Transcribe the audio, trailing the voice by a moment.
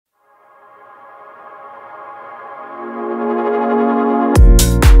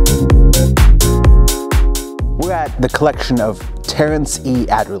We're at the collection of Terence E.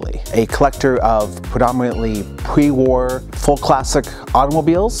 Adderley, a collector of predominantly pre-war full classic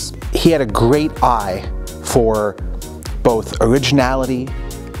automobiles. He had a great eye for both originality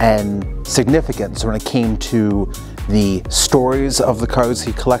and significance when it came to the stories of the cars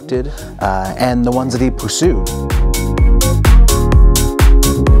he collected and the ones that he pursued.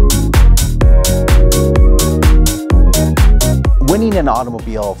 Winning an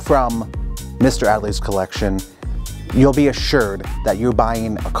automobile from Mr. Adderley's collection, you'll be assured that you're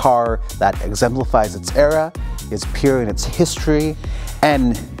buying a car that exemplifies its era, is pure in its history,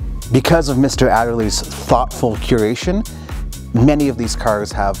 and because of Mr. Adderley's thoughtful curation, many of these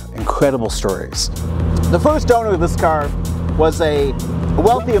cars have incredible stories. The first owner of this car was a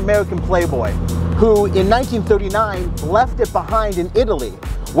wealthy American playboy who in 1939 left it behind in Italy,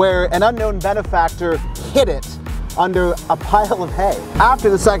 where an unknown benefactor hid it under a pile of hay. After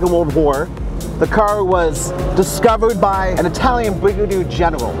the Second World War, the car was discovered by an Italian brigadier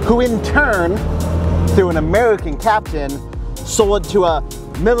general, who in turn, through an American captain, sold it to a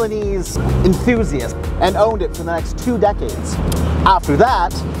Milanese enthusiast and owned it for the next 2 decades. After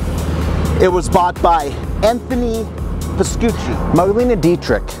that, it was bought by Anthony Pascucci. Marlene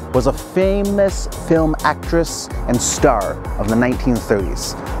Dietrich was a famous film actress and star of the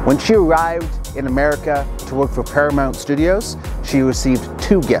 1930s. When she arrived in America to work for Paramount Studios, she received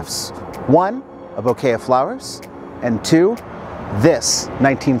 2 gifts. 1, a bouquet of flowers, and 2, this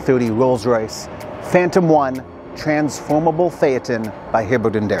 1930 Rolls-Royce Phantom 1 transformable Phaeton by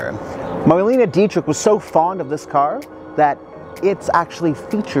Hibbert and Darren. Marlene Dietrich was so fond of this car that it's actually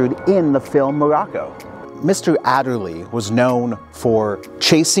featured in the film Morocco. Mr. Adderley was known for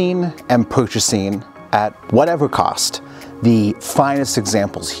chasing and purchasing at whatever cost the finest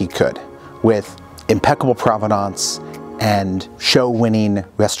examples he could, with impeccable provenance and show-winning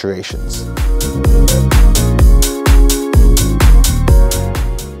restorations.